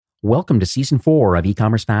Welcome to Season 4 of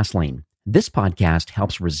E-commerce Fastlane. This podcast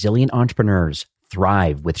helps resilient entrepreneurs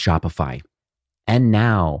thrive with Shopify. And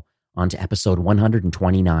now, on to episode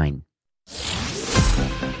 129.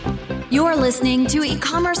 You're listening to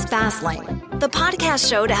E-commerce Fastlane, the podcast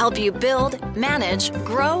show to help you build, manage,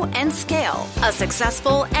 grow, and scale a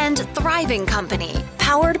successful and thriving company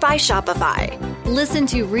powered by Shopify. Listen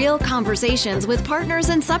to real conversations with partners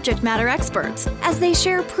and subject matter experts as they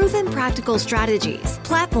share proven practical strategies,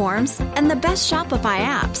 platforms, and the best Shopify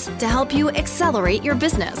apps to help you accelerate your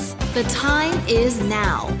business. The time is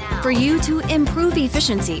now for you to improve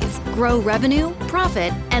efficiencies, grow revenue,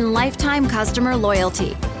 profit, and lifetime customer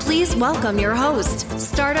loyalty. Please welcome your host,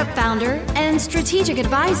 startup founder, and strategic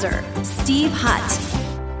advisor, Steve Hutt.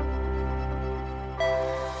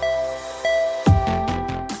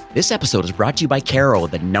 This episode is brought to you by Caro,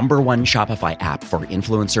 the #1 Shopify app for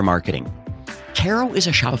influencer marketing. Caro is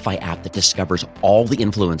a Shopify app that discovers all the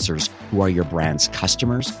influencers who are your brand's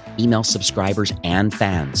customers, email subscribers, and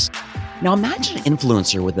fans. Now imagine an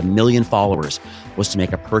influencer with 1 million followers was to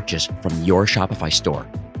make a purchase from your Shopify store.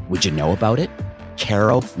 Would you know about it?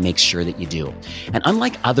 Caro makes sure that you do. And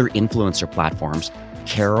unlike other influencer platforms,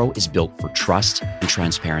 Caro is built for trust and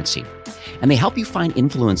transparency. And they help you find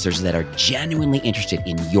influencers that are genuinely interested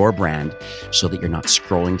in your brand so that you're not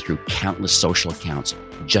scrolling through countless social accounts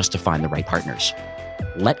just to find the right partners.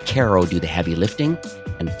 Let Caro do the heavy lifting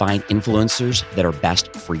and find influencers that are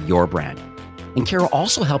best for your brand. And Caro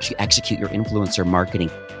also helps you execute your influencer marketing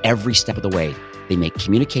every step of the way. They make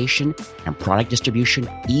communication and product distribution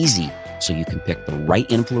easy so you can pick the right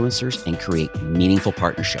influencers and create meaningful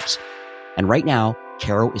partnerships. And right now,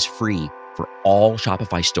 Caro is free for all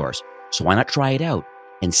Shopify stores. So why not try it out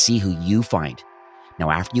and see who you find?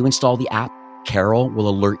 Now, after you install the app, Caro will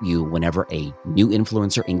alert you whenever a new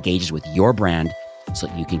influencer engages with your brand so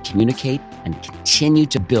that you can communicate and continue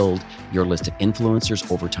to build your list of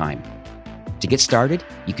influencers over time. To get started,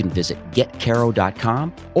 you can visit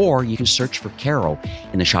getcaro.com or you can search for Caro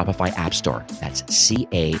in the Shopify App Store. That's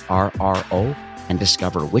Carro, and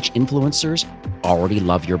discover which influencers already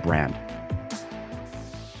love your brand.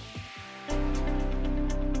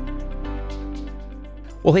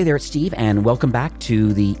 Well, hey there, it's Steve, and welcome back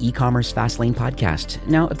to the E-commerce Fastlane podcast.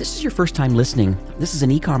 Now, if this is your first time listening, this is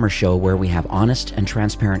an e-commerce show where we have honest and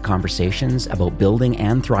transparent conversations about building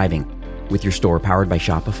and thriving with your store powered by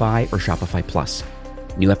Shopify or Shopify Plus.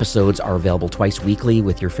 New episodes are available twice weekly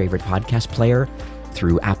with your favorite podcast player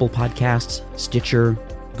through Apple Podcasts, Stitcher,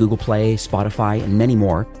 Google Play, Spotify, and many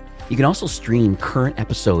more. You can also stream current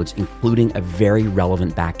episodes, including a very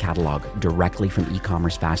relevant back catalog, directly from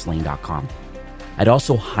ecommercefastlane.com. I'd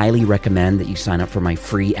also highly recommend that you sign up for my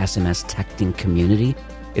free SMS texting community.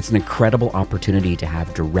 It's an incredible opportunity to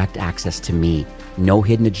have direct access to me. No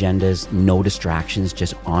hidden agendas, no distractions,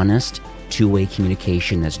 just honest, two-way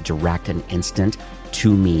communication that's direct and instant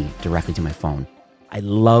to me, directly to my phone. I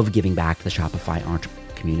love giving back to the Shopify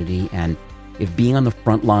entrepreneur community, and if being on the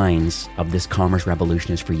front lines of this commerce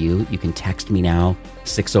revolution is for you, you can text me now,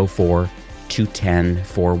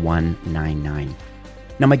 604-210-4199.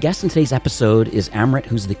 Now, my guest in today's episode is Amrit,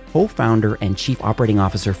 who's the co-founder and chief operating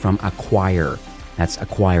officer from Acquire. That's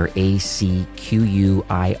Acquire, ACQUIRE.io.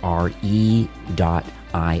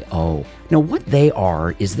 Now, what they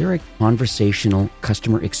are is they're a conversational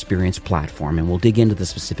customer experience platform, and we'll dig into the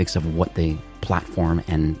specifics of what the platform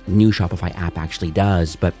and new Shopify app actually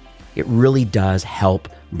does, but it really does help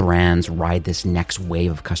brands ride this next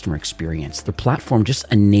wave of customer experience. The platform just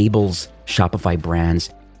enables Shopify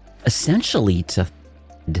brands essentially to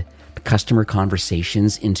customer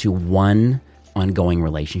conversations into one ongoing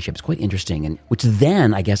relationship. It's quite interesting, and which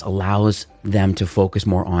then, I guess, allows them to focus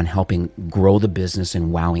more on helping grow the business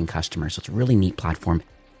and wowing customers. So it's a really neat platform.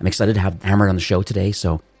 I'm excited to have Amrit on the show today.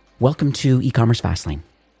 So welcome to E-commerce Fastlane.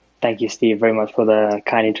 Thank you, Steve, very much for the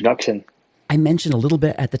kind introduction. I mentioned a little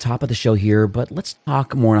bit at the top of the show here, but let's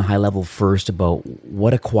talk more on a high level first about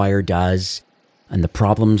what Acquire does and the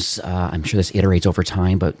problems. I'm sure this iterates over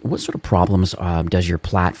time, but what sort of problems does your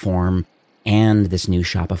platform and this new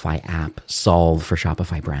Shopify app solve for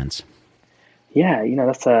Shopify brands? Yeah,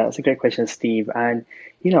 that's a great question, Steve. And,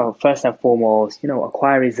 first and foremost,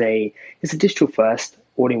 Acquire is a digital first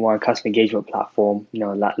all-in-one customer engagement platform,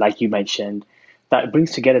 like you mentioned, that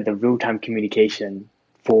brings together the real-time communication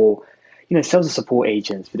for, sales and support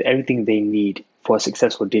agents with everything they need for a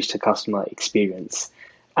successful digital customer experience.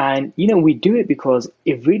 And, we do it because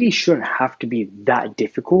it really shouldn't have to be that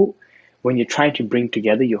difficult when you're trying to bring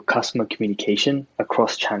together your customer communication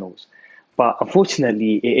across channels. But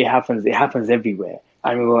unfortunately, it happens everywhere.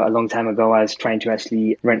 I remember a long time ago, I was trying to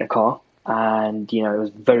actually rent a car, and, it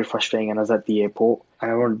was very frustrating. And I was at the airport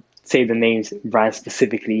and I wanted say the names brand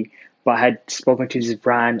specifically, but I had spoken to this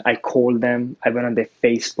brand. I called them, I went on their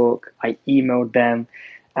Facebook, I emailed them,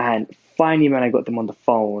 and finally when I got them on the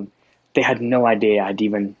phone, they had no idea I'd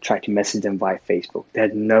even tried to message them via Facebook. They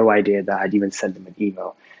had no idea that I'd even sent them an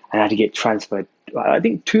email. And I had to get transferred. I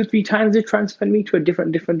think 2 or 3 times they transferred me to a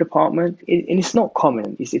different department. And it's not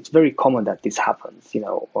common. It's very common that this happens,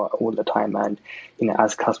 all the time. And,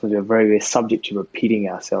 as customers, we're very subject to repeating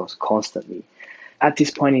ourselves constantly. At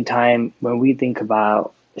this point in time, when we think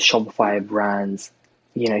about Shopify brands,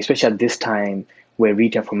 especially at this time where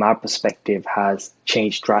retail from our perspective has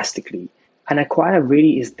changed drastically, and Acquire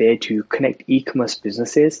really is there to connect e-commerce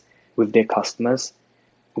businesses with their customers,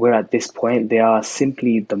 where at this point they are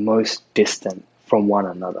simply the most distant from one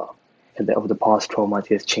another. And over the past 12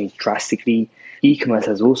 months, it has changed drastically. E-commerce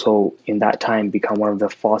has also, in that time, become one of the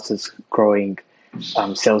fastest growing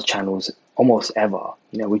sales channels almost ever,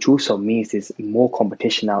 which also means there's more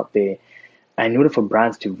competition out there. And in order for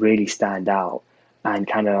brands to really stand out and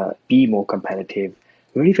kind of be more competitive,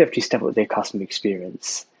 we really have to step up their customer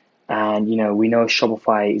experience. And, we know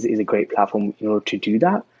Shopify is a great platform in order to do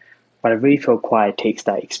that. But I really feel Acquire takes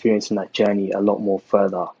that experience and that journey a lot more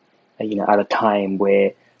further, at a time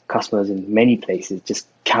where customers in many places just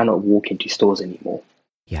cannot walk into stores anymore.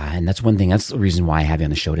 Yeah, and that's one thing. That's the reason why I have you on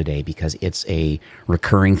the show today, because it's a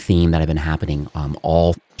recurring theme that have been happening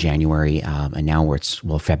all January, and now it's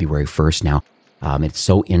February 1st now. It's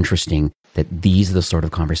so interesting that these are the sort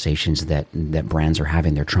of conversations that brands are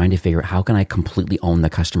having. They're trying to figure out, how can I completely own the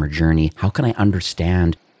customer journey? How can I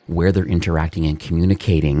understand where they're interacting and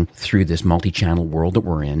communicating through this multi-channel world that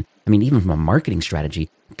we're in? I mean, even from a marketing strategy,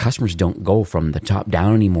 customers don't go from the top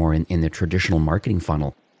down anymore in the traditional marketing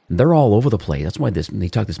funnel. They're all over the place. That's why they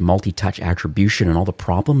talk this multi-touch attribution and all the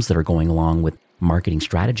problems that are going along with marketing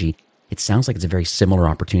strategy. It sounds like it's a very similar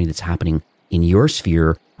opportunity that's happening in your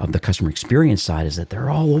sphere of the customer experience side, is that they're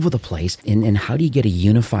all over the place. And how do you get a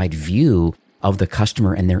unified view of the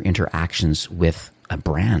customer and their interactions with a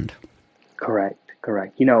brand? Correct.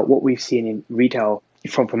 What we've seen in retail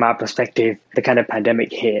from our perspective, the kind of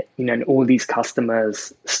pandemic hit, and all these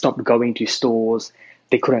customers stopped going to stores.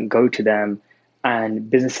 They couldn't go to them. And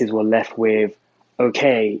businesses were left with,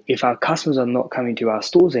 okay, if our customers are not coming to our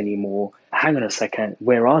stores anymore, hang on a second,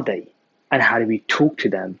 where are they? And how do we talk to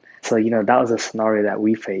them? So, that was a scenario that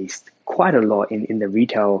we faced quite a lot in the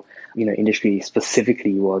retail, industry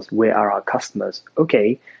specifically, was, where are our customers?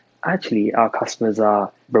 Okay, actually, our customers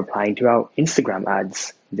are replying to our Instagram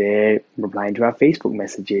ads. They're replying to our Facebook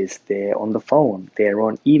messages. They're on the phone. They're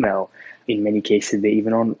on email. In many cases, they're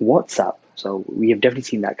even on WhatsApp. So we have definitely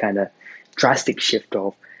seen that kind of drastic shift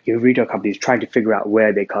of your retail companies trying to figure out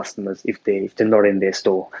where their customers if they're not in their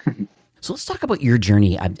store. So let's talk about your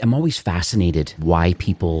journey. I'm always fascinated why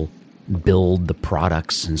people build the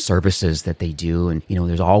products and services that they do. And,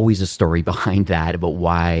 there's always a story behind that about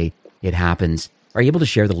why it happens. Are you able to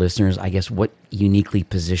share the listeners, I guess, what uniquely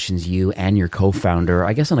positions you and your co-founder,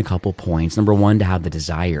 I guess, on a couple points? Number one, to have the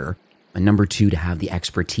desire, and number two, to have the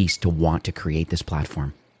expertise to want to create this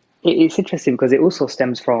platform. It's interesting because it also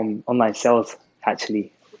stems from online sales,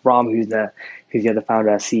 actually. Ram, who's the other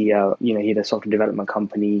founder, CEO, he had a software development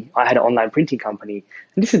company. I had an online printing company.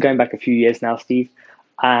 And this is going back a few years now, Steve.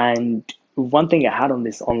 And one thing I had on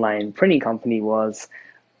this online printing company was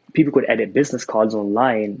people could edit business cards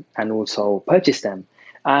online and also purchase them.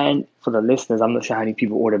 And for the listeners, I'm not sure how many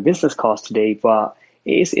people order business cards today, but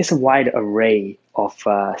it's a wide array of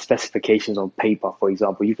specifications on paper. For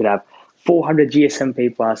example, you could have 400 GSM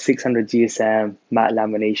paper, 600 GSM, matte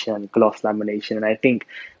lamination, gloss lamination. And I think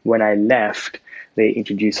when I left, they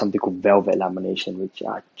introduced something called velvet lamination, which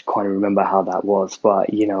I can't remember how that was, but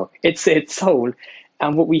it's sold.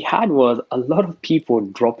 And what we had was a lot of people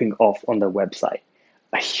dropping off on the website,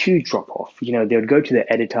 a huge drop off. They would go to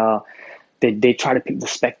the editor, they try to pick the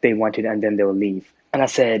spec they wanted, and then they'll leave. And I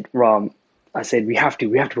said, Ram, we have to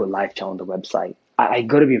do a live chat on the website. I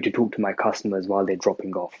got to be able to talk to my customers while they're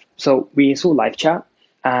dropping off. So we installed live chat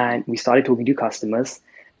and we started talking to customers.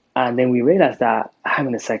 And then we realized that, hang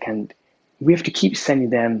on a second, we have to keep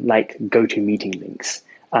sending them like go-to-meeting links.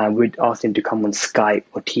 We'd ask them to come on Skype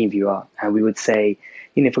or TeamViewer. And we would say,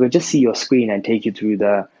 if I could just see your screen and take you through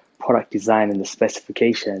the product design and the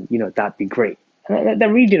specification, that'd be great. And that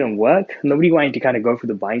really didn't work. Nobody wanted to kind of go through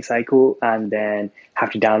the buying cycle and then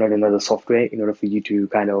have to download another software in order for you to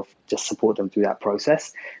kind of just support them through that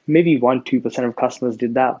process. Maybe 1-2% of customers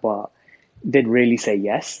did that, but they'd really say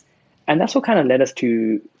yes. And that's what kind of led us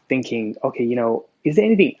to thinking, okay, is there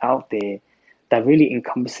anything out there that really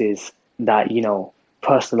encompasses that,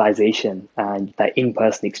 personalization and that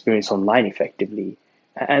in-person experience online effectively?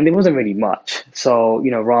 And there wasn't really much. So,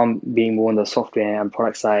 Ram being more on the software and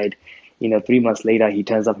product side, 3 months later, he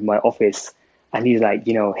turns up in my office and he's like,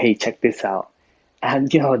 hey, check this out.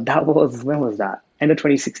 And, that was, when was that? End of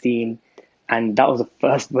 2016. And that was the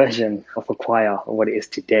first version of Acquire, of what it is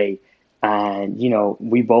today. And,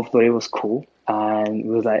 we both thought it was cool. And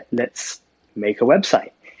we was like, let's make a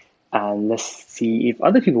website and let's see if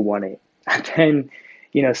other people want it. And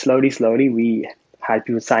then, slowly, we had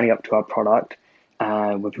people signing up to our product.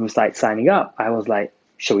 And when people started signing up, I was like,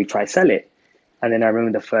 should we try sell it? And then I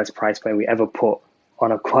remember the first price point we ever put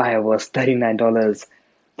on Acquire was $39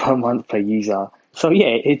 per month per user. So yeah,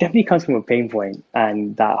 it definitely comes from a pain point,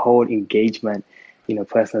 and that whole engagement,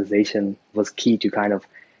 personalization was key to kind of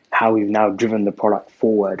how we've now driven the product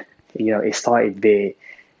forward. It started there,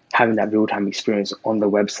 having that real-time experience on the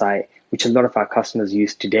website, which a lot of our customers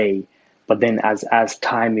use today. But then as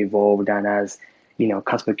time evolved and as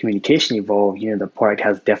customer communication evolved, the product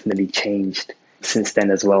has definitely changed since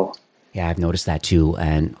then as well. Yeah, I've noticed that too.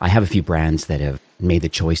 And I have a few brands that have made the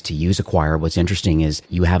choice to use Acquire. What's interesting is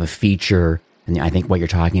you have a feature, and I think what you're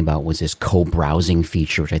talking about was this co-browsing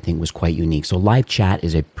feature, which I think was quite unique. So live chat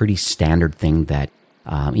is a pretty standard thing that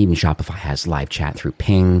even Shopify has live chat through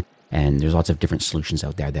Ping, and there's lots of different solutions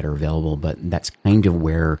out there that are available, but that's kind of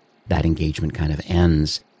where that engagement kind of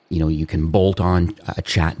ends. You can bolt on a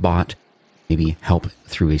chat bot, maybe help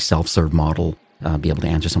through a self-serve model, be able to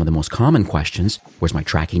answer some of the most common questions. Where's my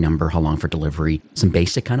tracking number? How long for delivery? Some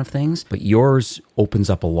basic kind of things. But yours opens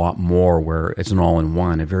up a lot more where it's an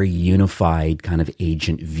all-in-one, a very unified kind of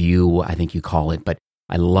agent view, I think you call it. But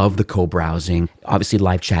I love the co-browsing. Obviously,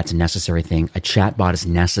 live chat's a necessary thing. A chat bot is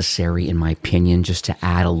necessary, in my opinion, just to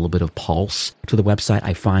add a little bit of pulse to the website.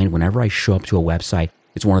 I find whenever I show up to a website,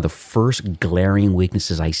 it's one of the first glaring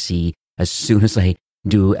weaknesses I see as soon as I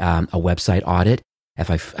do a website audit.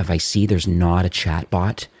 If I see there's not a chat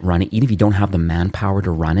bot running, even if you don't have the manpower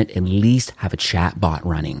to run it, at least have a chat bot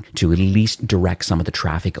running to at least direct some of the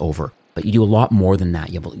traffic over. But you do a lot more than that.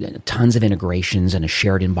 You have tons of integrations and a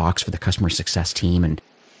shared inbox for the customer success team, and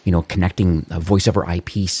connecting voice over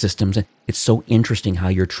IP systems. It's so interesting how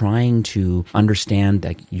you're trying to understand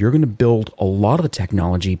that you're going to build a lot of the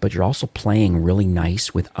technology, but you're also playing really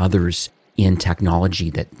nice with others in technology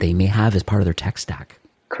that they may have as part of their tech stack.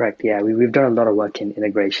 Correct. Yeah, we've done a lot of work in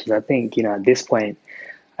integrations. I think, at this point,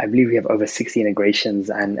 I believe we have over 60 integrations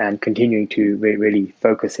and continuing to really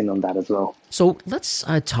focus in on that as well. So let's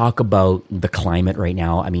talk about the climate right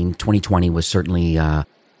now. I mean, 2020 was certainly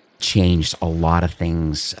changed a lot of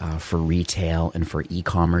things for retail and for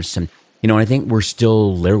e-commerce. And, I think we're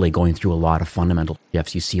still literally going through a lot of fundamental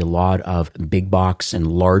shifts. You see a lot of big box and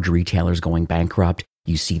large retailers going bankrupt.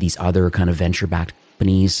 You see these other kind of venture-backed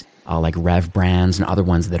companies like Rev Brands and other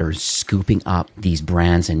ones that are scooping up these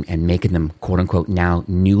brands and making them, quote unquote, now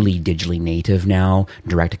newly digitally native now,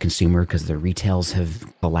 direct to consumer, because their retails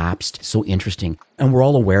have collapsed. So interesting. And we're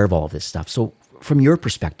all aware of all of this stuff. So from your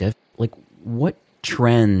perspective, like what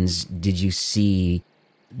trends did you see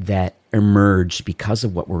that emerged because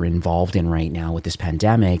of what we're involved in right now with this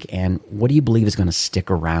pandemic? And what do you believe is going to stick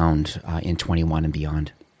around in 21 and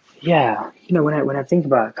beyond? Yeah, when I think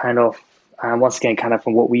about kind of, once again, kind of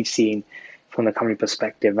from what we've seen from the company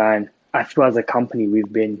perspective, and I feel as a company,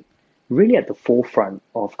 we've been really at the forefront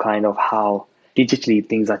of kind of how digitally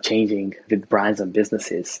things are changing with brands and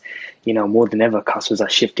businesses. More than ever, customers are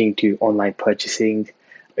shifting to online purchasing,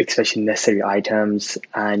 especially necessary items,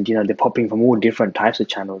 and they're popping from all different types of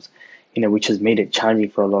channels, which has made it challenging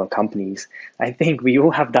for a lot of companies. I think we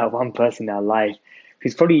all have that one person in our life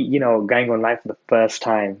who's probably going online for the first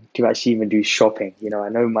time to actually even do shopping. I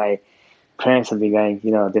know my parents have been going,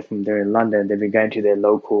 they're in London, they've been going to their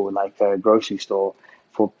local grocery store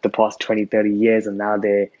for the past 20, 30 years, and now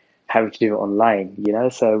they're having to do it online,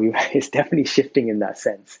 so it's definitely shifting in that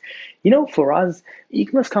sense. For us,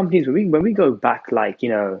 e-commerce companies, when we go back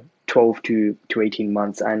 12 to 18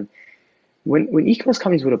 months, and when e-commerce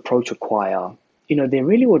companies would approach Acquire, they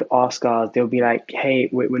really would ask us, they'll be like, hey,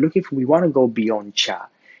 we want to go beyond chat.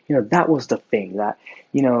 That was the thing that,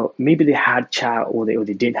 maybe they had chat or they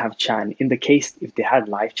didn't have chat. And in the case, if they had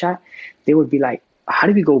live chat, they would be like, how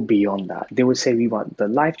do we go beyond that? They would say, we want the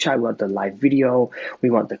live chat, we want the live video, we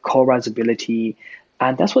want the Cobrowse ability.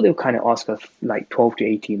 And that's what they would kind of ask us 12 to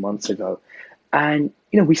 18 months ago. And,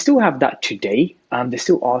 we still have that today. We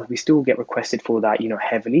still get requested for that,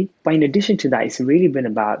 heavily. But in addition to that, it's really been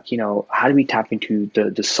about, how do we tap into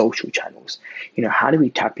the social channels? How do we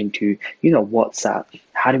tap into, WhatsApp?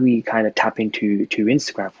 How do we kind of tap into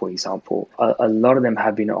Instagram, for example? A lot of them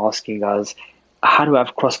have been asking us, how do I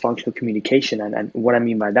have cross-functional communication? And what I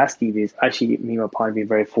mean by that, Steve, is actually me and my partner being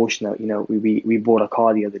very fortunate. We bought a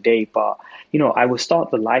car the other day, but I will start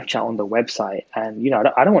the live chat on the website, and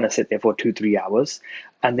I don't want to sit there for 2-3 hours,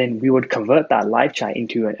 and then we would convert that live chat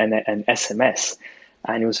into an SMS.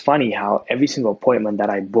 And it was funny how every single appointment that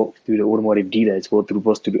I booked through the automotive dealers was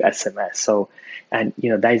through SMS. So, and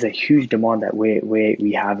that is a huge demand that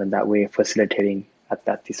we have and that we're facilitating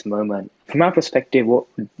at this moment. From our perspective,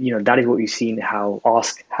 that is what we've seen, how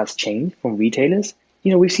ask has changed from retailers.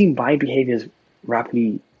 We've seen buying behaviors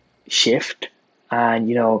rapidly shift, and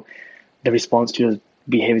the response to those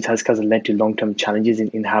behaviors has led to long-term challenges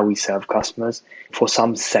in how we serve customers. For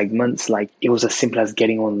some segments, like it was as simple as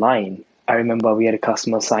getting online. I remember we had a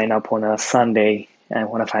customer sign up on a Sunday, and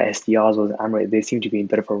one of our SDRs was, Amrit, they seem to be in a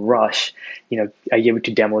bit of a rush. Are you able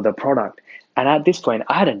to demo the product? And at this point,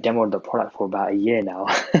 I hadn't demoed the product for about a year now.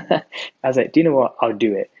 I was like, do you know what? I'll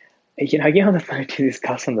do it. I get on the phone to this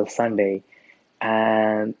customer Sunday,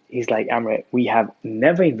 and he's like, Amrit, we have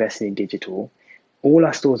never invested in digital. All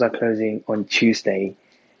our stores are closing on Tuesday.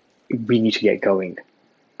 We need to get going.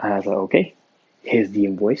 And I was like, okay, here's the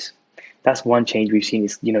invoice. That's one change we've seen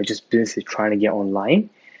is, just businesses trying to get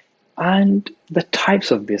online. And the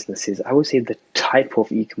types of businesses, I would say the type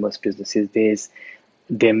of e-commerce businesses,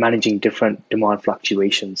 they're managing different demand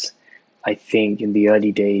fluctuations. I think in the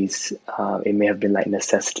early days, it may have been like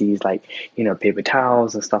necessities like, paper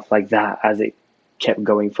towels and stuff like that. As it kept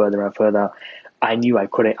going further and further, I knew I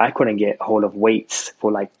couldn't get a hold of weights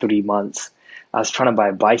for like 3 months. I was trying to buy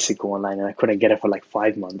a bicycle online and I couldn't get it for like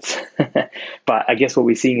 5 months. But I guess what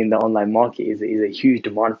we're seeing in the online market is a huge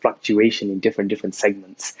demand fluctuation in different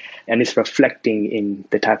segments. And it's reflecting in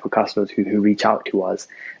the type of customers who reach out to us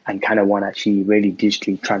and kind of want to actually really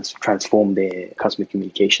digitally transform their customer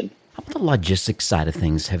communication. How about the logistics side of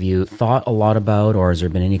things? Have you thought a lot about, or has there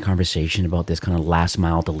been any conversation about this kind of last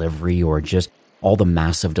mile delivery, or just all the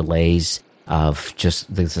massive delays of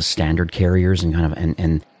just the standard carriers and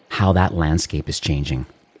and how that landscape is changing?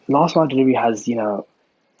 Last mile delivery has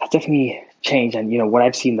definitely changed. And, what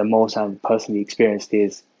I've seen the most and personally experienced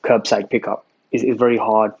is curbside pickup. It's very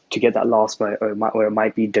hard to get that last mile, or it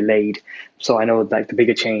might be delayed. So I know like the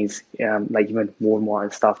bigger chains, like even Walmart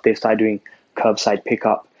and stuff, they started doing curbside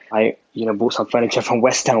pickup. I, bought some furniture from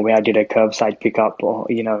Western where I did a curbside pickup, or,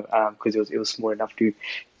 because it was small enough to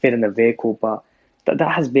fit in the vehicle. But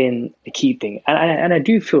that has been a key thing. And I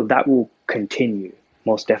do feel that will continue.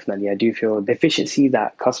 Most definitely. I do feel the efficiency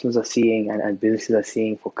that customers are seeing and businesses are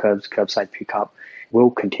seeing for curbside pickup will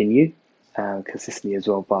continue consistently as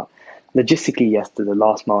well. But logistically, yes, the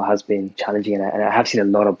last mile has been challenging, and I have seen a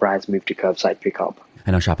lot of brands move to curbside pickup. I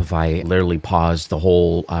know Shopify literally paused the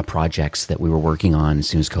whole projects that we were working on as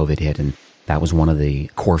soon as COVID hit, and that was one of the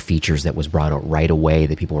core features that was brought out right away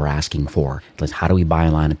that people were asking for. Like, how do we buy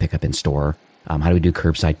online and pick up in store? How do we do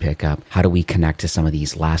curbside pickup? How do we connect to some of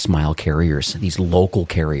these last mile carriers, these local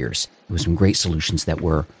carriers? There was some great solutions that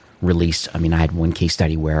were released. I mean, I had one case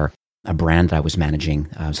study where a brand that I was managing,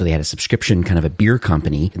 so they had a subscription, kind of a beer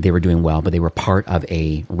company. They were doing well, but they were part of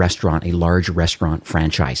a large restaurant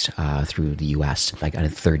franchise through the US, like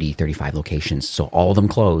 30, 35 locations. So all of them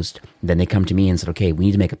closed. Then they come to me and said, okay, we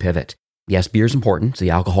need to make a pivot. Yes, beer is important. So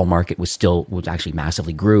the alcohol market was actually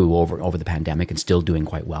massively grew over the pandemic and still doing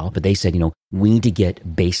quite well. But they said, we need to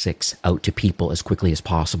get basics out to people as quickly as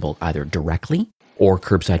possible, either directly or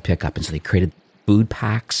curbside pickup. And so they created food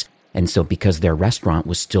packs. And so because their restaurant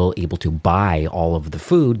was still able to buy all of the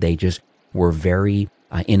food, they just were very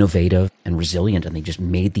innovative and resilient. And they just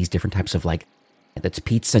made these different types of it's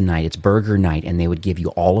pizza night, it's burger night. And they would give you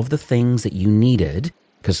all of the things that you needed,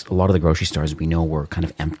 because a lot of the grocery stores we know were kind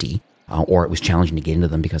of empty. Or it was challenging to get into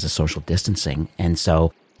them because of social distancing. And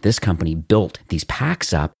so this company built these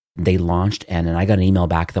packs up. They launched, and then I got an email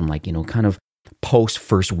back to them kind of post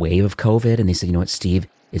first wave of COVID. And they said, what, Steve,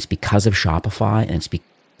 it's because of Shopify, and it's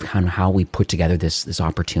kind of how we put together this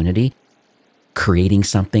opportunity, creating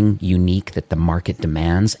something unique that the market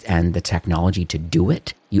demands and the technology to do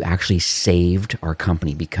it. You actually saved our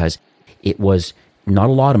company, because it was not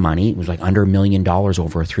a lot of money. It was like under $1 million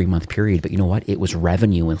over a 3-month period. But you know what? It was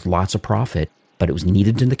revenue with lots of profit, but it was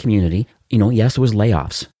needed in the community. Yes, there was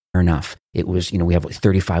layoffs. Fair enough. It was, we have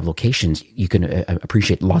 35 locations. You can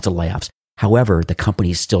appreciate lots of layoffs. However, the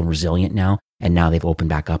company is still resilient now, and now they've opened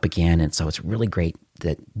back up again. And so it's really great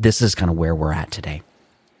that this is kind of where we're at today.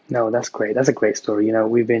 No, that's great. That's a great story.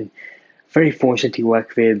 We've been very fortunate to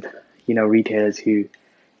work with, retailers who,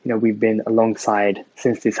 we've been alongside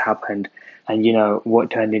since this happened. And, what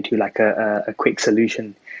turned into like a quick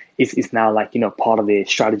solution is now part of the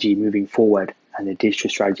strategy moving forward, and the digital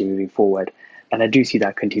strategy moving forward. And I do see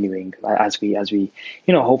that continuing as we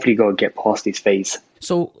hopefully get past this phase.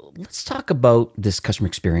 So let's talk about this customer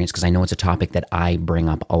experience, because I know it's a topic that I bring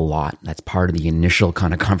up a lot. That's part of the initial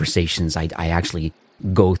kind of conversations I actually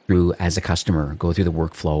go through as a customer, go through the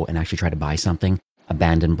workflow and actually try to buy something,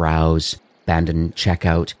 abandon browse, abandon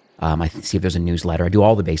checkout. I see if there's a newsletter. I do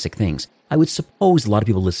all the basic things. I would suppose a lot of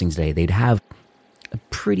people listening today, they'd have a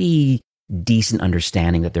pretty decent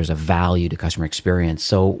understanding that there's a value to customer experience.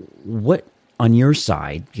 So what on your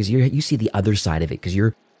side, because you see the other side of it, because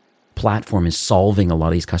your platform is solving a lot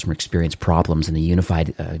of these customer experience problems and the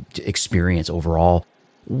unified experience overall,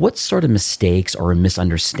 what sort of mistakes or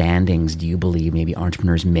misunderstandings do you believe maybe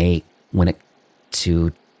entrepreneurs make when it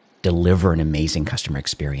to deliver an amazing customer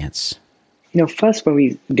experience? First, when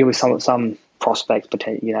we deal with some prospects,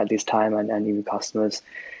 at this time, and even customers,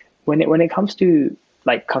 when it comes to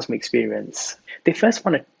like customer experience, they first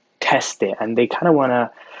want to test it, and they kind of want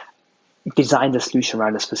to design the solution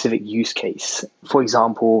around a specific use case. For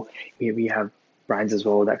example, we have brands as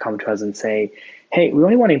well that come to us and say, hey, we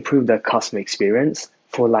only want to improve the customer experience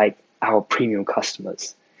for like our premium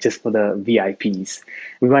customers, just for the VIPs.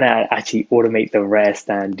 We want to actually automate the rest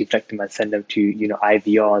and deflect them and send them to,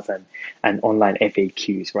 IVRs and online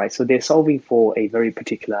FAQs, right? So they're solving for a very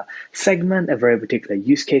particular segment, a very particular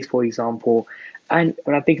use case, for example. And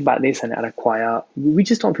when I think about this and at Acquire, we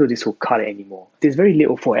just don't feel this will cut it anymore. There's very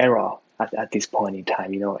little for error at this point in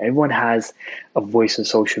time. Everyone has a voice on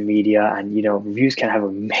social media, and, reviews can have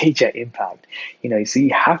a major impact. So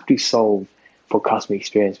you have to solve for customer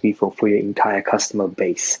experience, for your entire customer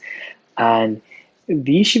base. And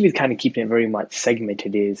the issue with kind of keeping it very much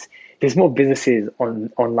segmented is there's more businesses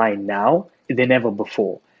online now than ever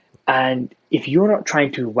before. And if you're not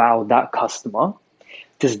trying to wow that customer,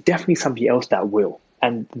 there's definitely somebody else that will.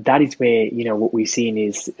 And that is where, what we've seen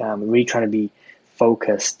is really trying to be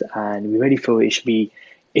focused, and we really feel it should be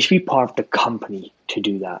part of the company to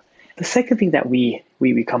do that. The second thing that we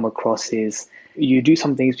come across is you do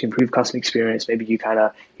some things to improve customer experience. Maybe you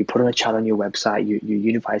put on a chat on your website, you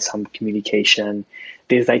unify some communication.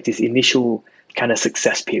 There's like this initial kind of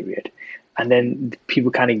success period, and then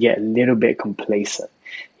people kind of get a little bit complacent,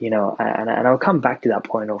 and I'll come back to that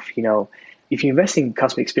point of, if you invest in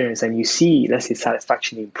customer experience and you see, let's say,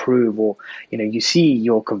 satisfaction improve, or you see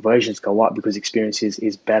your conversions go up because experience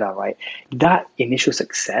is better, right? That initial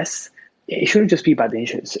success, it shouldn't just be about the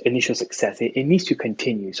initial success. It needs to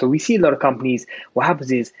continue. So we see a lot of companies, what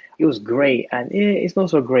happens is it was great and it's not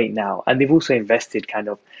so great now. And they've also invested kind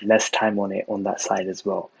of less time on it on that side as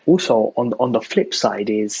well. Also, on the flip side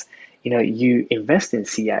is, you invest in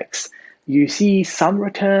CX, you see some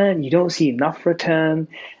return, you don't see enough return.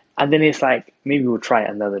 And then it's like, maybe we'll try it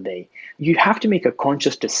another day. You have to make a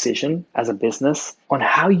conscious decision as a business on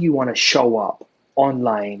how you want to show up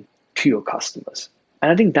online to your customers.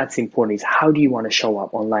 And I think that's important, is how do you want to show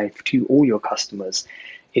up online to all your customers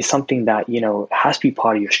is something that, has to be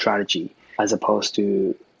part of your strategy, as opposed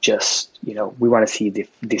to just, we want to see if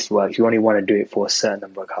this works. We only want to do it for a certain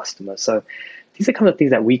number of customers. So these are kind of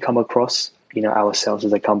things that we come across, ourselves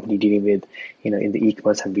as a company dealing with, in the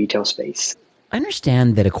e-commerce and retail space. I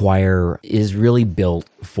understand that Acquire is really built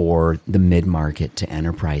for the mid-market to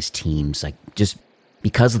enterprise teams, like just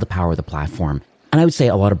because of the power of the platform. And I would say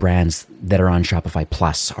a lot of brands that are on Shopify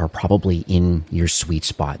Plus are probably in your sweet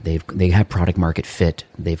spot. They have product market fit.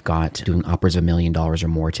 They've got doing upwards of $1 million or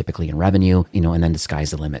more typically in revenue, and then the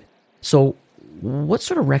sky's the limit. So what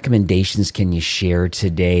sort of recommendations can you share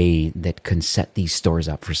today that can set these stores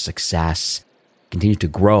up for success, continue to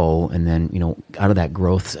grow, and then, out of that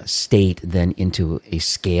growth state, then into a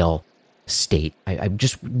scale state? I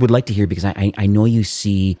just would like to hear, because I know you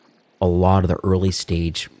see a lot of the early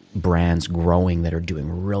stage brands growing that are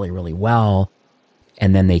doing really, really well,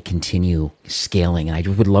 and then they continue scaling. And I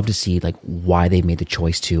would love to see like why they made the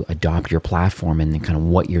choice to adopt your platform, and then kind of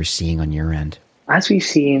what you're seeing on your end. As we've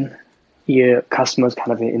seen your customers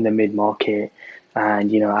kind of in the mid-market,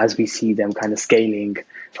 and, as we see them kind of scaling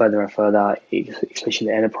further and further, especially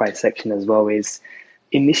in the enterprise section as well, is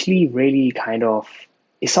initially really kind of,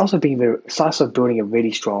 it starts off building a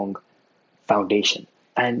really strong foundation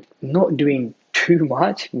and not doing too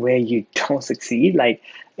much where you don't succeed. Like,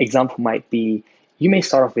 example might be, you may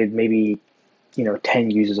start off with maybe,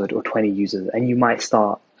 10 users or 20 users, and you might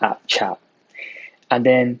start at chat. And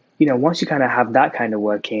then, once you kind of have that kind of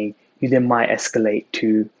working, you then might escalate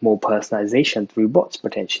to more personalization through bots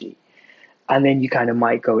potentially. And then you kind of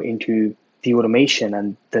might go into the automation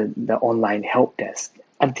and the online help desk.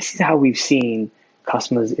 And this is how we've seen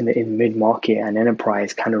customers in mid-market and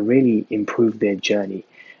enterprise kind of really improve their journey.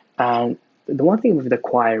 And the one thing with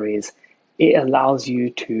Acquire is it allows you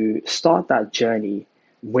to start that journey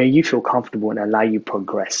where you feel comfortable and allow you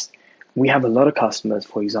progress. We have a lot of customers,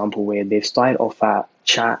 for example, where they've started off at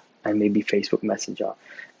chat and maybe Facebook Messenger.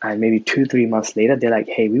 And maybe 2-3 months later, they're like,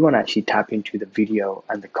 hey, we want to actually tap into the video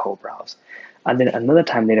and the Cobrowse. And then another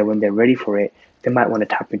time later, when they're ready for it, they might want to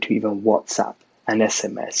tap into even WhatsApp and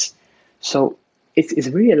SMS. So it's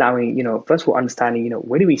really allowing, first of all, understanding,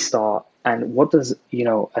 where do we start and what does,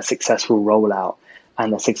 a successful rollout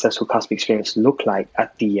and a successful customer experience look like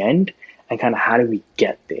at the end, and kind of how do we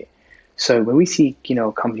get there? So when we see,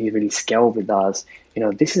 companies really scale with us,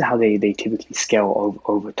 this is how they typically scale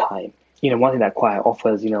over time. One thing that Acquire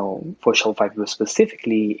offers, for Shopify people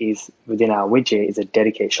specifically is within our widget is a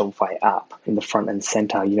dedicated Shopify app in the front and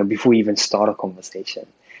center, before we even start a conversation.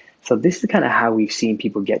 So this is kind of how we've seen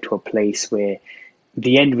people get to a place where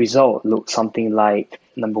the end result looks something like,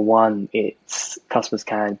 number one, it's customers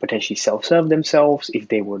can potentially self-serve themselves if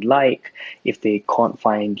they would like. If they can't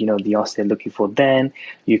find, the answer they're looking for, then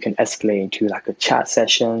you can escalate into like a chat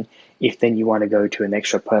session. If then you want to go to an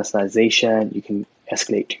extra personalization, you can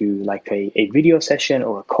escalate to like a video session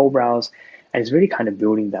or a co-browse. And it's really kind of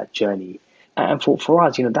building that journey. And for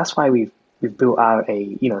us, that's why we've built out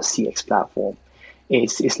a, CX platform.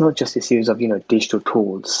 It's not just a series of, digital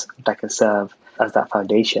tools that can serve as that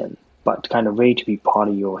foundation, but kind of ready to be part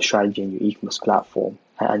of your strategy and your e-commerce platform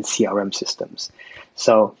and CRM systems.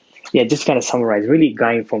 So yeah, just kind of summarize, really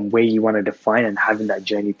going from where you want to define and having that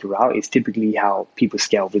journey throughout is typically how people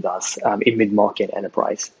scale with us in mid-market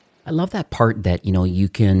enterprise. I love that part that, you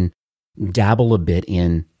can dabble a bit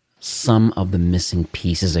in some of the missing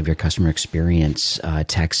pieces of your customer experience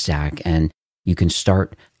tech stack, and you can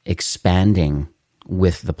start expanding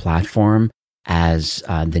with the platform as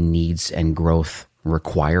the needs and growth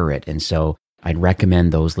require it. And so I'd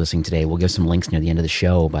recommend those listening today, we'll give some links near the end of the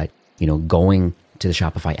show, but going to the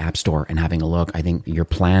Shopify App Store and having a look, I think your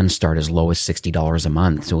plans start as low as $60 a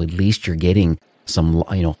month. So at least you're getting some,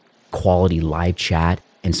 quality live chat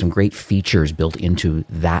and some great features built into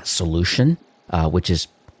that solution, which is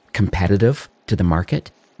competitive to the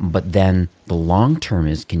market. But then the long term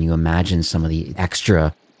is, can you imagine some of the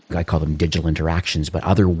extra, I call them digital interactions, but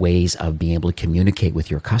other ways of being able to communicate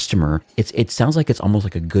with your customer? It sounds like it's almost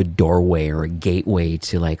like a good doorway or a gateway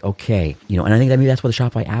to like, okay, and I think that maybe that's why the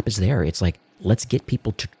Shopify app is there. It's like, let's get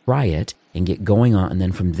people to try it and get going on. And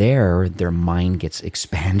then from there, their mind gets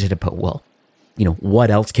expanded about, well, what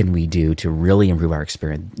else can we do to really improve our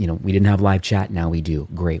experience? We didn't have live chat. Now we do.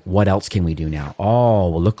 Great. What else can we do now? Oh,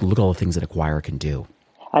 well, look at all the things that Acquire can do.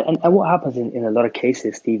 And what happens in a lot of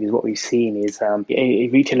cases, Steve, is what we've seen is a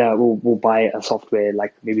retailer will buy a software,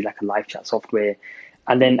 like maybe like a live chat software.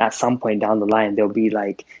 And then at some point down the line, they'll be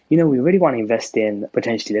like, we really want to invest in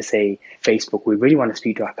potentially, let's say, Facebook. We really want to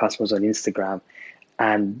speak to our customers on Instagram.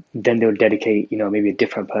 And then they'll dedicate, maybe a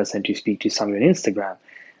different person to speak to someone on Instagram.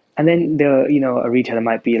 And then a retailer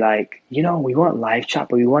might be like, we want live chat,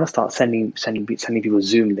 but we want to start sending people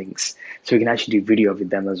Zoom links so we can actually do video with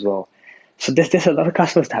them as well. So there's a lot of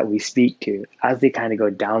customers that we speak to as they kind of go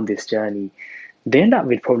down this journey. They end up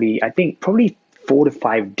with probably 4 to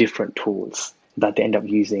 5 different tools that they end up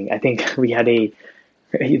using. I think last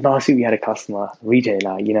week we had a customer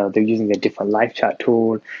retailer, they're using a different live chat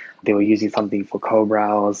tool. They were using something for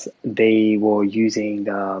Cobrowse. They were using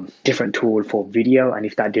a different tool for video. And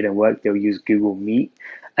if that didn't work, they'll use Google Meet.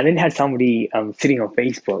 And then they had somebody sitting on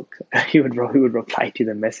Facebook who would reply to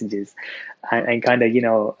the messages and kind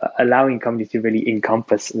of, allowing companies to really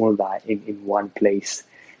encompass all of that in one place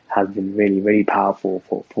has been really, really powerful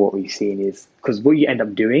for what we've seen. Is because what you end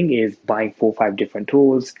up doing is buying 4 or 5 different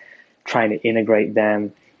tools, trying to integrate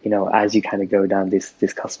them, as you kind of go down this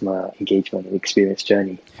customer engagement and experience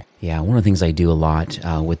journey. Yeah, one of the things I do a lot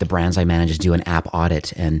with the brands I manage is do an app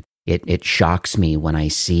audit. And it shocks me when I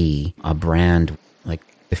see a brand like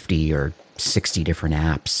 50 or 60 different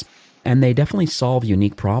apps. And they definitely solve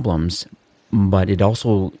unique problems, but it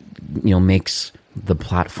also, makes the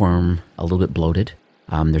platform a little bit bloated.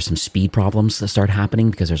 There's some speed problems that start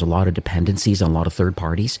happening because there's a lot of dependencies on a lot of third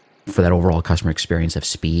parties for that overall customer experience of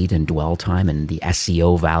speed and dwell time and the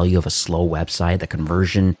SEO value of a slow website, the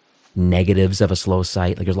conversion negatives of a slow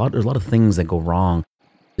site. Like there's a lot of things that go wrong.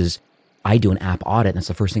 Is I do an app audit, and that's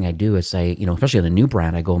the first thing I do is say, especially on a new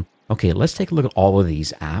brand, I go, okay, let's take a look at all of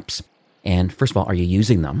these apps. And first of all, are you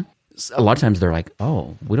using them? A lot of times they're like,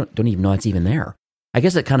 oh, we don't even know it's even there. I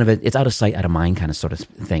guess it's out of sight, out of mind kind of sort of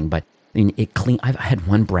thing. But I've had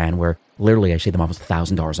one brand where literally I saved them almost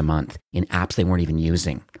 $1,000 a month in apps they weren't even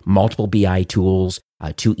using. Multiple BI tools,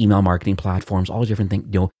 2 email marketing platforms, all these different things,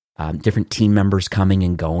 different team members coming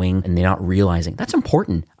and going, and they're not realizing. That's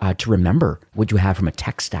important to remember what you have from a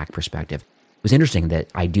tech stack perspective. It was interesting that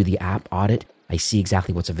I do the app audit, I see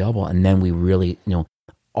exactly what's available, and then we really,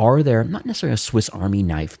 are there, not necessarily a Swiss Army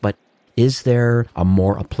knife, but is there a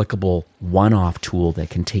more applicable one-off tool that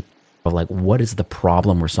can take, like, what is the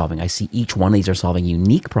problem we're solving? I see each one of these are solving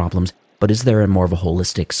unique problems, but is there a more of a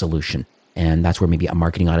holistic solution? And that's where maybe a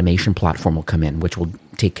marketing automation platform will come in, which will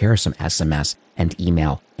take care of some SMS and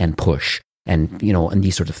email and push and, and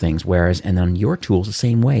these sorts of things. Whereas, and on your tools, the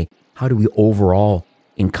same way. How do we overall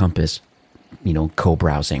encompass,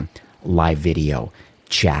 co-browsing, live video,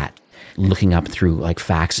 chat, looking up through like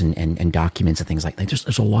facts and documents and things like that?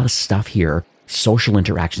 There's a lot of stuff here, social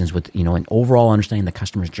interactions with, and overall understanding the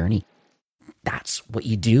customer's journey. That's what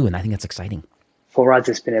you do. And I think that's exciting. For us,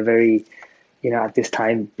 it's been a very, at this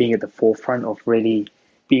time, being at the forefront of really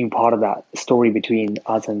being part of that story between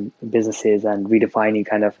us and businesses and redefining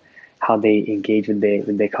kind of how they engage with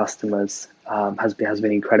their customers has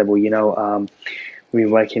been incredible. We're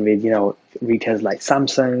working with, retailers like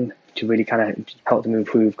Samsung to really kind of help them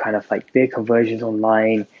improve kind of like their conversions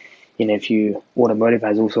online. Automotive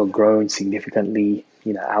has also grown significantly.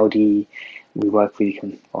 Audi, we work with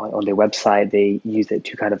on their website. They use it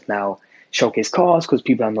to kind of now showcase cars because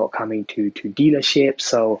people are not coming to dealerships.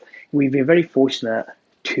 So we've been very fortunate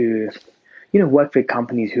to, work with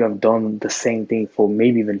companies who have done the same thing for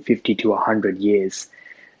maybe even 50 to 100 years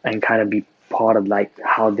and kind of be part of like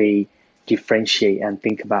how they differentiate and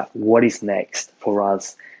think about what is next for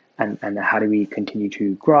us and how do we continue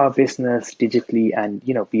to grow our business digitally and,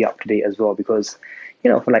 be up to date as well. Because,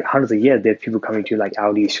 for like hundreds of years, there are people coming to like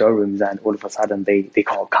Audi showrooms and all of a sudden they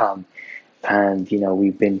can't come. And,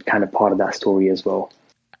 we've been kind of part of that story as well.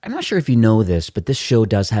 I'm not sure if you know this, but this show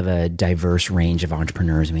does have a diverse range of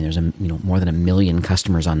entrepreneurs. I mean, there's more than 1 million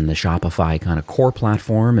customers on the Shopify kind of core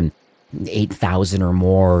platform and 8,000 or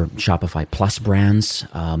more Shopify Plus brands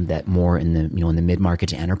that more in the, in the mid-market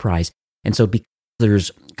to enterprise. And so because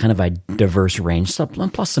there's kind of a diverse range,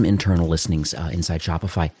 plus some internal listings inside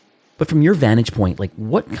Shopify. But from your vantage point, like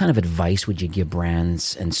what kind of advice would you give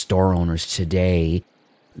brands and store owners today?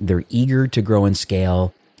 They're eager to grow and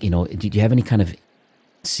scale. Do you have any kind of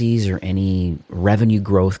C's or any revenue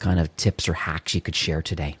growth kind of tips or hacks you could share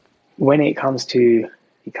today? When it comes to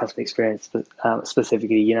the customer experience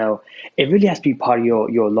specifically, it really has to be part of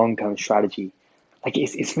your long-term strategy. Like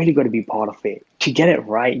it's really got to be part of it. To get it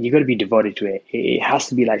right, you got to be devoted to it. It has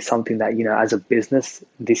to be like something that, as a business,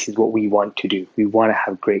 this is what we want to do. We want to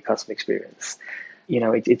have great customer experience.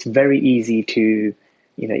 It's very easy to,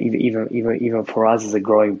 even for us as a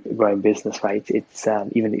growing business, right? It's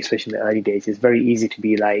even especially in the early days, it's very easy to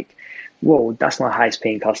be like, whoa, that's my highest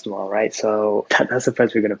paying customer, right? So that's the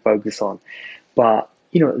first we're going to focus on. But,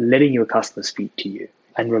 letting your customers speak to you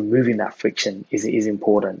and removing that friction is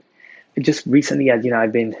important. Just recently, as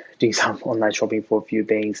I've been doing some online shopping for a few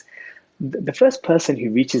things. The first person who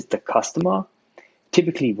reaches the customer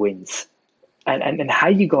typically wins. And how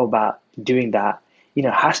you go about doing that,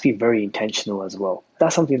 has to be very intentional as well.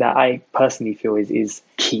 That's something that I personally feel is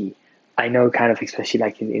key. I know kind of, especially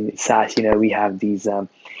like in SaaS, we have these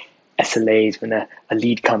SLAs when a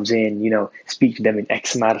lead comes in, speak to them in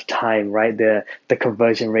X amount of time, right? The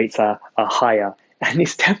conversion rates are higher. And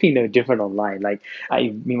it's definitely no different online. Like me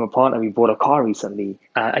and my partner, we bought a car recently.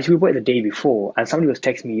 Actually, we bought it the day before. And somebody was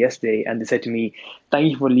texting me yesterday and they said to me,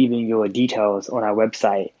 thank you for leaving your details on our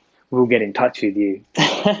website. We'll get in touch with you.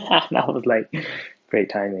 And I was like,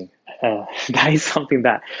 great timing. That is something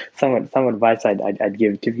that some advice I'd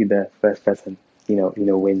give. Typically the first person,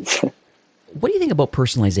 wins. What do you think about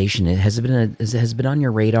personalization? Has it been on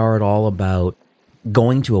your radar at all about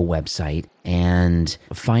going to a website and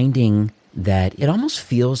finding that it almost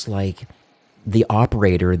feels like the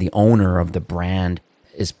operator, the owner of the brand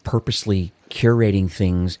is purposely curating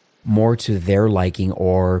things more to their liking,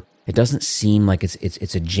 or it doesn't seem like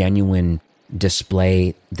it's a genuine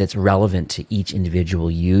display that's relevant to each individual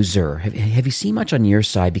user. Have you seen much on your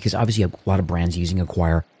side? Because obviously you have a lot of brands using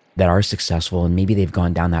Acquire that are successful, and maybe they've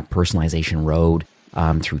gone down that personalization road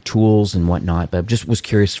through tools and whatnot. But I just was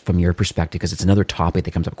curious from your perspective, because it's another topic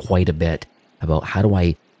that comes up quite a bit about how do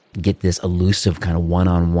I get this elusive kind of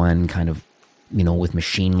one-on-one kind of, with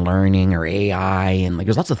machine learning or AI. And like,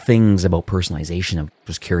 there's lots of things about personalization. I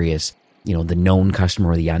was curious, the known customer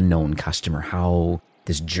or the unknown customer, how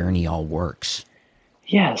this journey all works.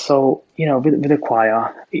 Yeah. So, with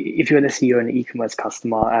Acquire, if you're, let's say you're an e-commerce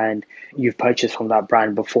customer and you've purchased from that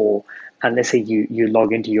brand before, And let's say you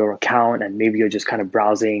log into your account and maybe you're just kind of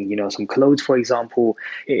browsing, some clothes, for example.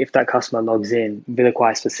 If that customer logs in with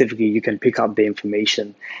Acquire specifically, you can pick up the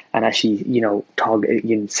information and actually,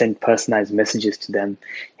 target, send personalized messages to them.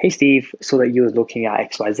 Hey, Steve, so that you're looking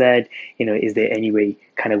at XYZ, is there any way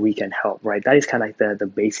kind of we can help, right? That is kind of like the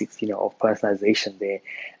basics, of personalization there.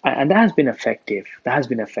 And that has been effective.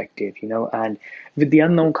 And with the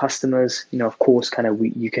unknown customers, of course, kind of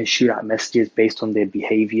you can shoot out messages based on their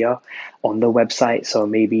behavior on the website. So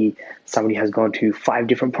maybe somebody has gone to 5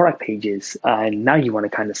 different product pages and now you want to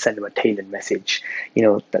kind of send them a tailored message.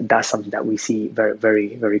 That's something that we see very,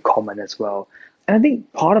 very, very common as well. And I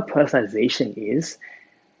think part of personalization is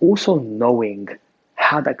also knowing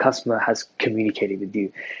how that customer has communicated with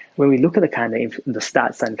you. When we look at the kind of the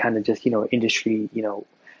stats and kind of just, industry,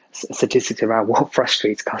 statistics around what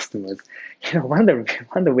frustrates customers, one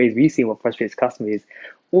of the ways we see what frustrates customers is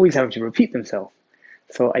always having to repeat themselves.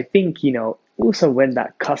 So I think, also when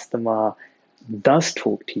that customer does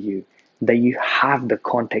talk to you, that you have the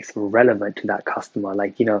context relevant to that customer.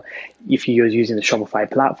 Like, if you're using the Shopify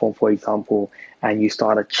platform, for example, and you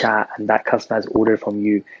start a chat and that customer has ordered from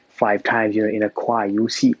you 5 times, in Acquire, you'll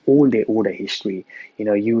see all their order history,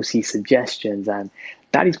 you'll see suggestions. And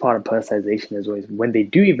that is part of personalization as well. When they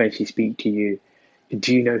do eventually speak to you,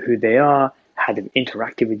 do you know who they are, how they've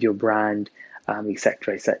interacted with your brand, et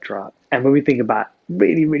cetera, et cetera. And when we think about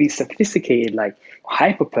really, really sophisticated, like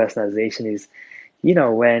hyper personalization is,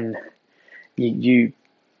 when you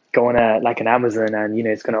go on an Amazon and,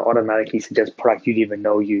 it's going to automatically suggest product you didn't even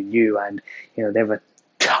know you knew. And, they have a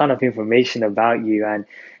ton of information about you and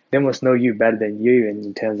they must know you better than you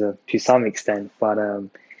in terms of, to some extent. But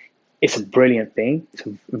it's a brilliant thing. It's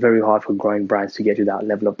very hard for growing brands to get to that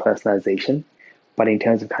level of personalization. But in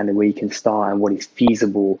terms of kind of where you can start and what is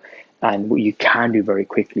feasible and what you can do very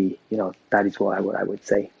quickly, that is what I would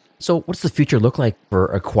say. So what's the future look like for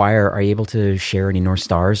Acquire? Are you able to share any North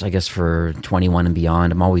Stars, I guess, for 21 and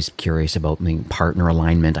beyond? I'm always curious about partner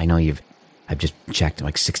alignment. I know I've just checked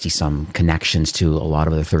like 60 some connections to a lot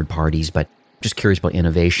of other third parties, but just curious about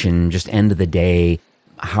innovation. Just end of the day,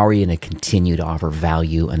 how are you going to continue to offer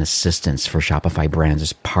value and assistance for Shopify brands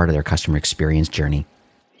as part of their customer experience journey?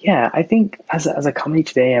 Yeah, I think as a company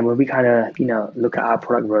today, and when we kind of, look at our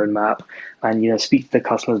product roadmap and, speak to the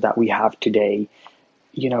customers that we have today,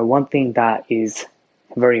 one thing that is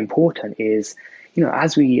very important is,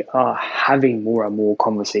 as we are having more and more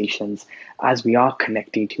conversations, as we are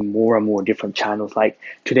connecting to more and more different channels, like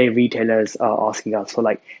today retailers are asking us for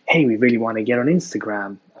like, hey, we really want to get on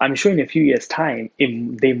Instagram. I'm sure in a few years' time,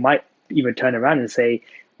 they might even turn around and say,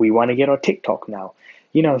 we want to get on TikTok now.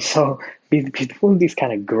 So with all this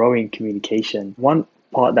kind of growing communication, one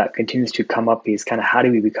part that continues to come up is kind of how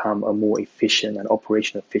do we become a more efficient and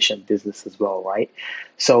operational efficient business as well, right?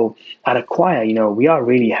 So at Acquire, we are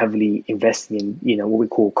really heavily investing in, what we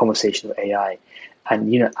call conversational AI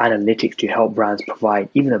and, analytics to help brands provide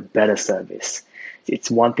even a better service.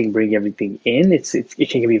 It's one thing bringing everything in. It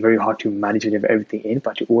can be very hard to manage everything in,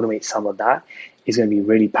 but to automate some of that is going to be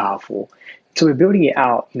really powerful. So we're building it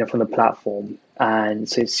out, from the platform. And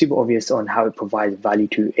so it's super obvious on how it provides value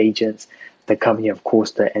to agents, the company, of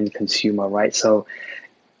course, the end consumer, right? So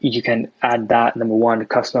you can add that. Number one, the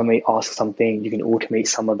customer may ask something, you can automate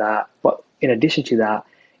some of that. But in addition to that,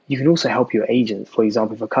 you can also help your agent. For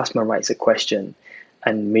example, if a customer writes a question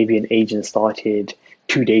and maybe an agent started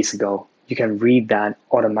 2 days ago, you can read that,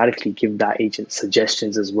 automatically give that agent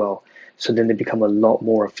suggestions as well. So then they become a lot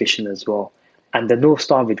more efficient as well. And the North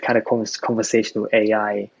Star with kind of conversational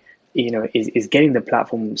AI, is getting the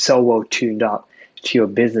platform so well tuned up to your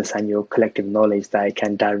business and your collective knowledge that it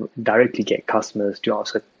can directly get customers to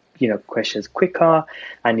answer, questions quicker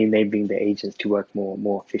and enabling the agents to work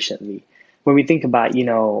more efficiently. When we think about,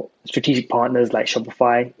 strategic partners like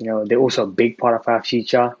Shopify, they're also a big part of our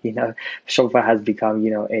future. Shopify has become,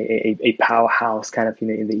 a powerhouse kind of,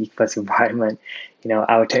 in the e-commerce environment.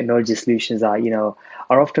 Our technology solutions are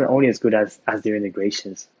often only as good as their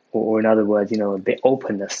integrations. Or in other words, the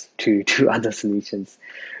openness to other solutions.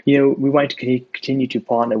 We want to continue to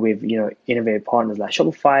partner with, innovative partners like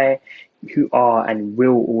Shopify, who are and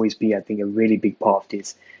will always be, I think, a really big part of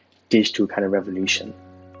this digital kind of revolution.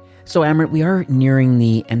 So, Amrit, we are nearing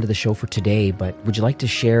the end of the show for today, but would you like to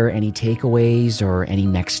share any takeaways or any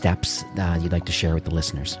next steps you'd like to share with the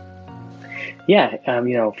listeners? Yeah,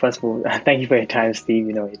 first of all, thank you for your time, Steve.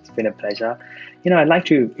 It's been a pleasure. I'd like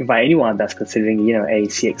to invite anyone that's considering, a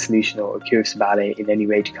CX solution or curious about it in any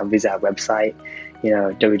way to come visit our website,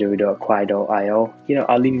 www.acquire.io.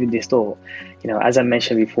 I'll leave you with this thought. As I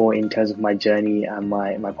mentioned before, in terms of my journey and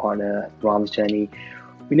my partner Ram's journey,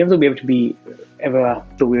 we never thought we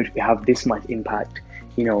would have this much impact,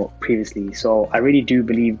 previously. So I really do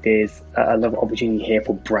believe there's a lot of opportunity here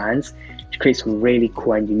for brands to create some really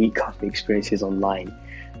cool and unique customer experiences online.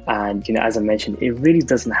 And, as I mentioned, it really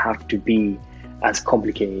doesn't have to be as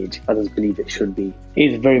complicated as others believe it should be.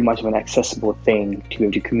 It is very much of an accessible thing to be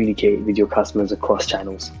able to communicate with your customers across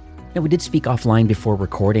channels. Now, we did speak offline before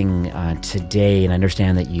recording today, and I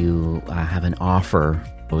understand that you have an offer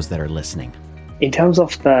for those that are listening. In terms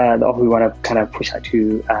of the offer we want to kind of push out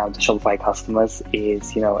to the Shopify customers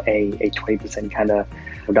is, a 20% kind of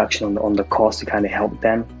reduction on the cost to kind of help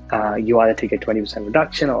them. You either take a 20%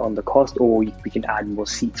 reduction on the cost, or we can add more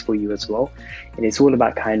seats for you as well. And it's all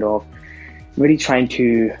about kind of really trying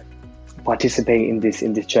to participate in this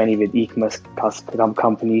journey with e-commerce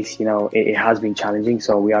companies. It has been challenging,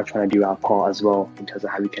 so we are trying to do our part as well in terms of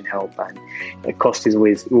how we can help. And the cost is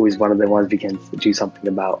always one of the ones we can do something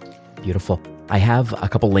about. Beautiful. I have a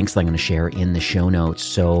couple links that I'm going to share in the show notes.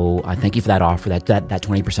 So thank you for that offer. That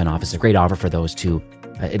 20% off is a great offer for those who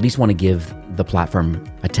at least want to give the platform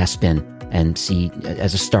a test spin and see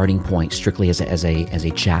as a starting point, strictly as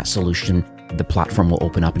a chat solution. The platform will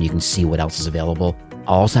open up and you can see what else is available.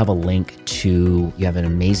 I'll also have a link to, you have an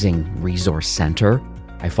amazing resource center.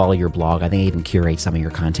 I follow your blog. I think I even curate some of your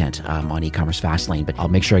content on e-commerce Fastlane, but I'll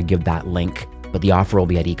make sure I give that link. But the offer will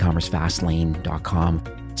be at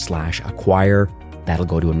ecommercefastlane.com/acquire. That'll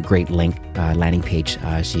go to a great link, landing page,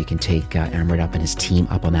 so you can take Amrit up and his team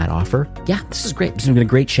up on that offer. Yeah, this is great. This has been a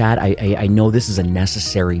great chat. I know this is a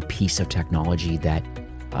necessary piece of technology that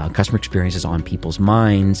customer experience is on people's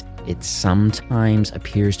minds. It sometimes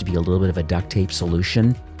appears to be a little bit of a duct tape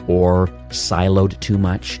solution or siloed too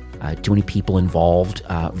much, too many people involved,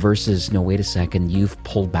 versus, no, wait a second, you've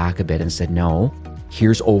pulled back a bit and said, no,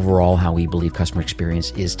 here's overall how we believe customer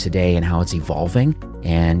experience is today and how it's evolving.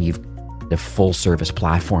 And you've a full service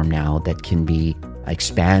platform now that can be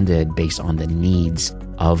expanded based on the needs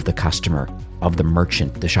of the customer, of the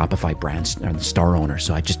merchant, the Shopify brand, or the store owner.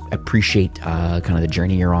 So I just appreciate kind of the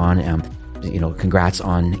journey you're on. Congrats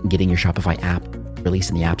on getting your Shopify app released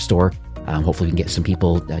in the App Store. Hopefully we can get some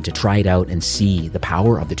people to try it out and see the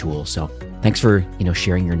power of the tool. So thanks for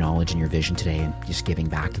sharing your knowledge and your vision today and just giving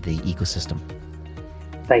back to the ecosystem.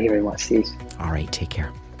 Thank you very much, Steve. All right, take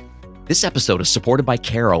care. This episode is supported by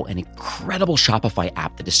Caro, an incredible Shopify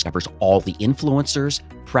app that discovers all the influencers,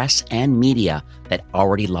 press, and media that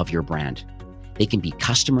already love your brand. They can be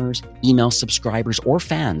customers, email subscribers, or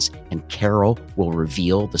fans, and Caro will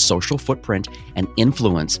reveal the social footprint and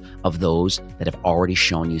influence of those that have already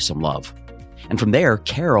shown you some love. And from there,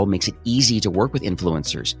 Caro makes it easy to work with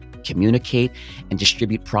influencers, communicate, and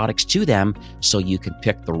distribute products to them so you can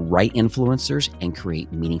pick the right influencers and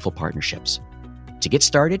create meaningful partnerships. To get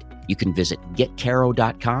started, you can visit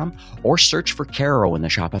getcaro.com or search for Caro in the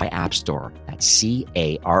Shopify App Store. That's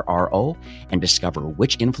CARRO, and discover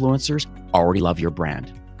which influencers already love your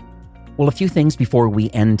brand. Well, a few things before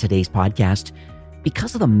we end today's podcast.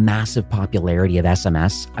 Because of the massive popularity of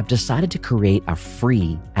SMS, I've decided to create a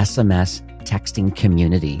free SMS texting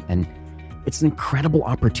community. And it's an incredible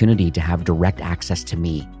opportunity to have direct access to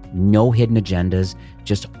me. No hidden agendas,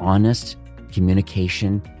 just honest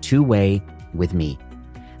communication, two-way, with me.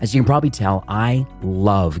 As you can probably tell, I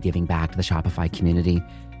love giving back to the Shopify community.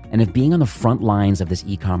 And if being on the front lines of this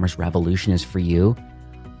e-commerce revolution is for you,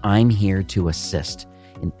 I'm here to assist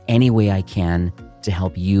in any way I can to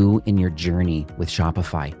help you in your journey with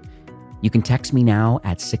Shopify. You can text me now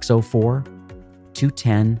at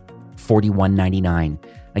 604-210-4199.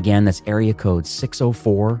 Again, that's area code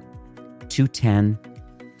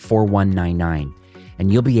 604-210-4199. And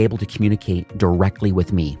you'll be able to communicate directly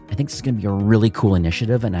with me. I think this is going to be a really cool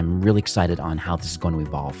initiative, and I'm really excited on how this is going to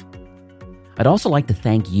evolve. I'd also like to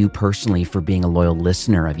thank you personally for being a loyal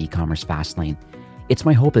listener of e-commerce Fastlane. It's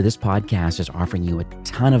my hope that this podcast is offering you a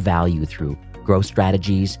ton of value through growth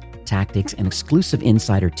strategies, tactics, and exclusive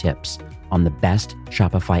insider tips on the best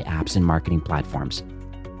Shopify apps and marketing platforms,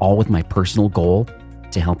 all with my personal goal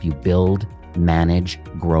to help you build, manage,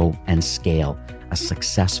 grow, and scale a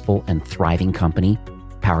successful and thriving company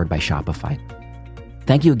powered by Shopify.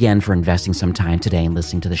 Thank you again for investing some time today and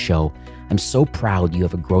listening to the show. I'm so proud you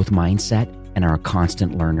have a growth mindset and are a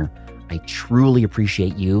constant learner. I truly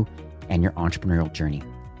appreciate you and your entrepreneurial journey.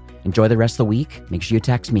 Enjoy the rest of the week. Make sure you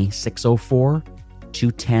text me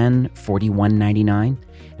 604-210-4199.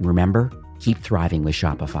 And remember, keep thriving with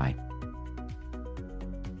Shopify.